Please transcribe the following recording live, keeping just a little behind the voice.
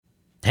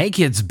Hey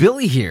kids,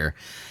 Billy here.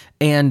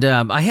 And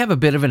I have a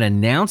bit of an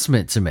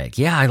announcement to make.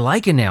 Yeah, I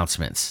like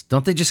announcements.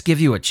 Don't they just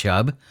give you a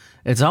chub?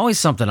 It's always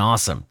something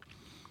awesome.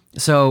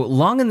 So,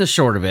 long and the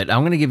short of it,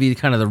 I'm going to give you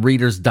kind of the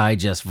Reader's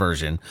Digest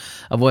version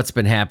of what's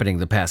been happening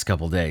the past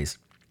couple days.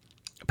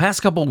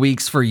 Past couple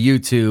weeks for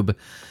YouTube.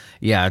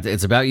 Yeah,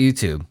 it's about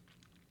YouTube.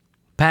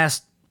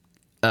 Past,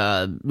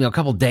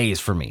 couple days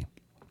for me.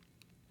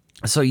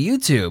 So,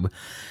 YouTube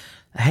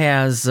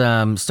has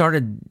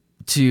started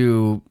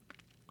to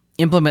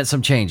implement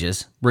some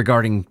changes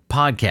regarding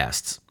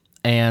podcasts,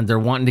 and they're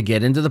wanting to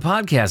get into the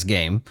podcast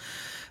game.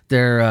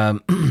 They're,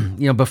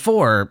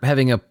 before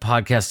having a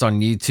podcast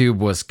on YouTube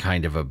was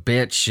kind of a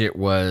bitch. It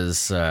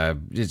was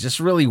just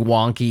really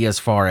wonky as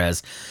far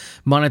as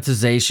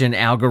monetization,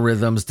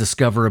 algorithms,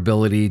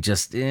 discoverability,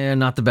 just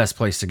not the best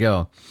place to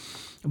go.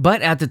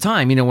 But at the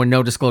time, when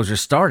No Disclosure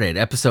started,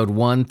 episode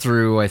 1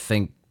 through, I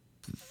think,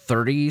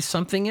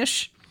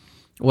 30-something-ish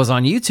was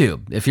on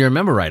YouTube. If you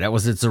remember right, that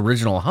was its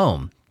original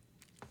home.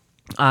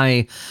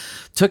 I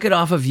took it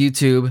off of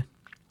YouTube,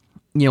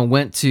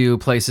 went to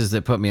places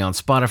that put me on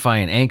Spotify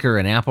and Anchor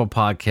and Apple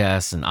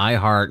Podcasts and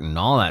iHeart and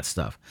all that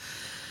stuff.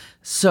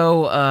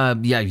 So,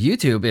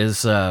 YouTube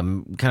is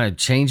kind of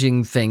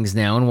changing things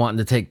now and wanting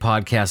to take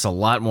podcasts a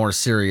lot more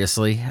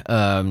seriously.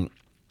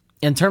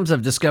 In terms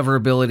of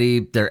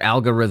discoverability, their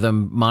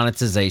algorithm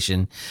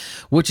monetization,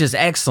 which is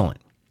excellent.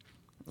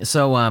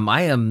 So,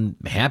 I am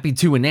happy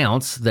to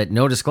announce that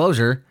No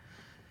Disclosure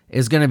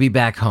is going to be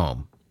back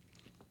home.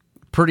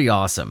 Pretty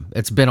awesome.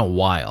 It's been a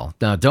while.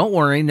 Now, don't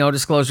worry. No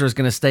Disclosure is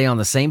going to stay on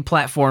the same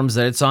platforms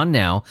that it's on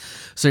now.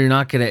 So we're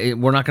not going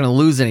to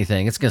lose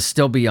anything. It's going to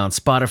still be on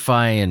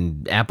Spotify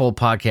and Apple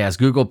Podcasts,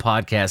 Google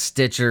Podcasts,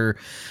 Stitcher,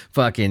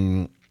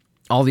 fucking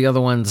all the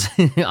other ones,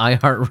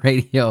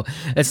 iHeartRadio.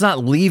 It's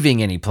not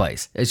leaving any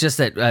place. It's just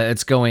that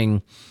it's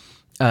going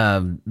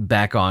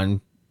back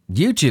on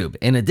YouTube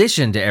in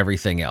addition to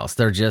everything else.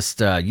 They're just,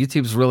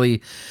 YouTube's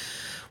really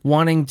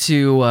wanting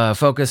to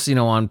focus,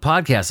 on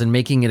podcasts and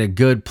making it a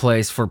good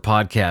place for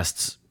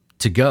podcasts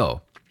to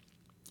go.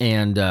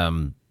 And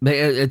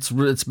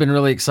it's been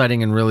really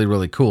exciting and really,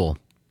 really cool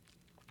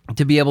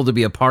to be able to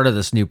be a part of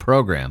this new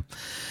program.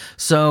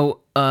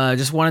 So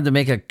just wanted to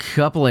make a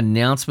couple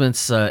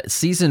announcements.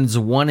 Seasons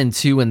 1 and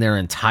 2 in their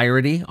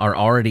entirety are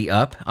already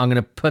up. I'm going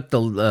to put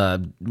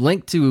the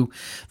link to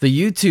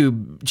the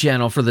YouTube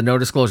channel for the No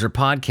Disclosure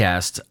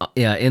podcast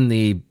in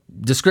the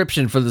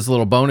description for this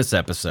little bonus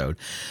episode.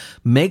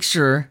 Make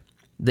sure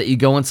that you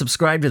go and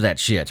subscribe to that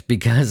shit,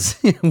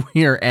 because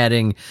we are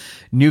adding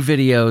new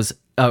videos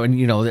and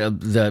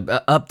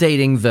the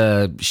updating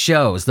the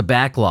shows, the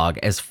backlog,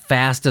 as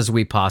fast as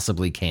we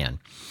possibly can.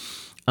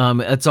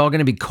 It's all going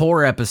to be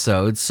core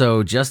episodes,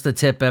 so just the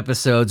tip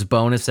episodes,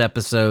 bonus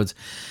episodes.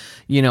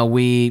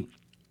 We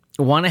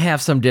want to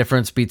have some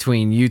difference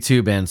between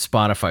YouTube and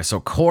Spotify.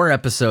 So core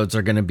episodes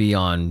are going to be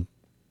on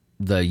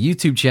the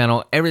YouTube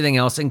channel. Everything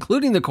else,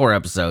 including the core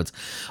episodes,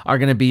 are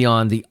going to be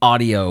on the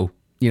audio,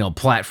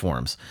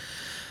 platforms.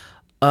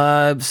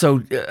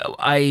 So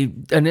I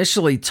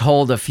initially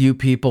told a few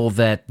people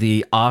that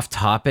the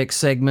off-topic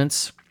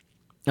segments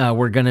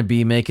were going to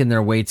be making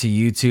their way to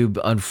YouTube.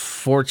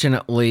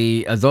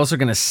 Unfortunately, those are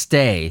going to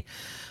stay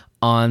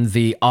on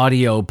the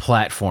audio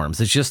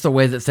platforms. It's just the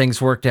way that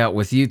things worked out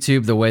with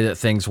YouTube, the way that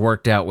things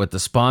worked out with the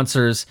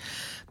sponsors.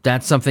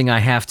 That's something I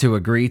have to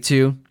agree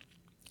to.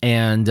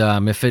 And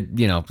if it,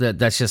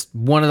 that's just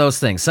one of those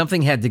things.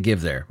 Something had to give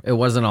there. It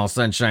wasn't all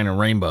sunshine and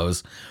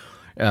rainbows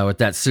with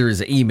that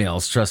series of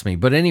emails, trust me.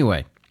 But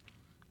anyway,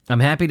 I'm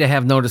happy to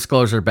have No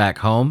Disclosure back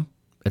home.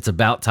 It's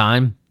about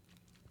time.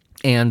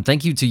 And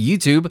thank you to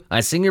YouTube.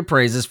 I sing your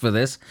praises for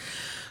this,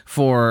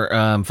 for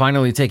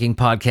finally taking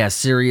podcasts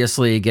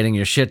seriously, getting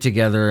your shit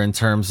together in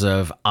terms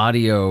of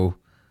audio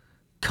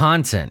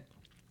content.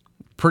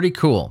 Pretty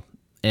cool.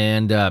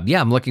 And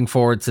I'm looking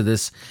forward to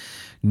this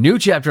new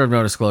chapter of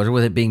No Disclosure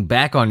with it being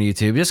back on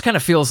YouTube. It just kind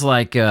of feels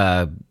like,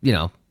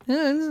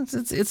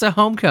 it's a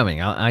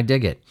homecoming. I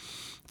dig it.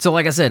 So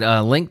like I said,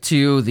 link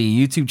to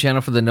the YouTube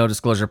channel for the No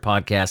Disclosure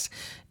podcast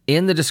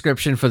in the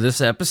description for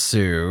this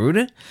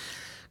episode.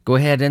 Go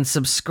ahead and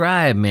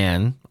subscribe,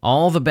 man.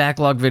 All the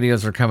backlog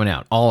videos are coming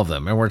out, all of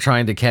them, and we're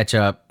trying to catch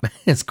up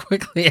as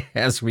quickly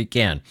as we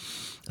can.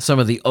 Some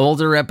of the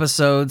older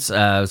episodes,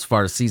 as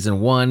far as season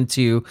 1,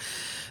 2,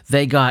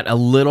 they got a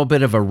little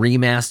bit of a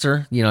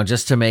remaster,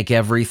 just to make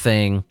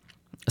everything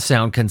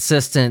sound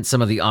consistent,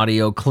 some of the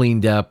audio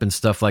cleaned up and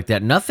stuff like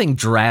that. Nothing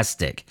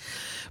drastic,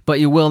 but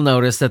you will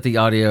notice that the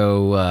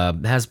audio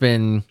has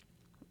been,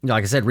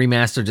 like I said,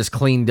 remastered, just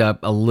cleaned up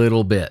a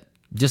little bit,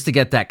 just to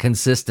get that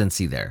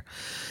consistency there.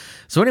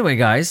 So anyway,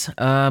 guys,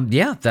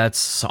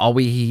 that's all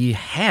we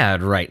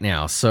had right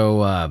now.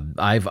 So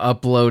I've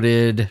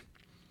uploaded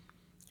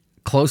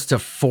close to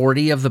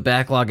 40 of the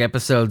backlog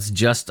episodes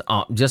just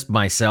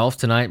myself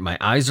tonight. My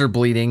eyes are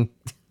bleeding.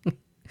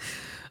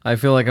 I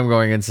feel like I'm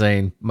going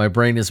insane. My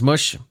brain is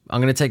mush.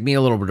 I'm going to take me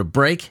a little bit of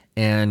break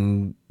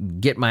and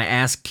get my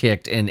ass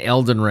kicked in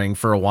Elden Ring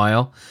for a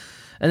while,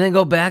 and then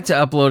go back to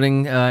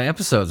uploading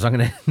episodes. I'm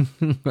going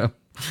to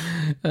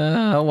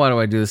Why do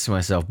I do this to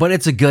myself? But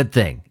it's a good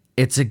thing.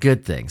 It's a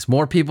good thing. It's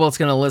more people it's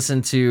going to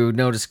listen to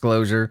No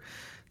Disclosure.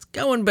 It's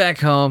going back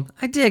home.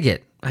 I dig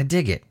it. I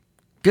dig it.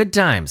 Good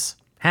times.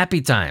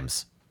 Happy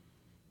times.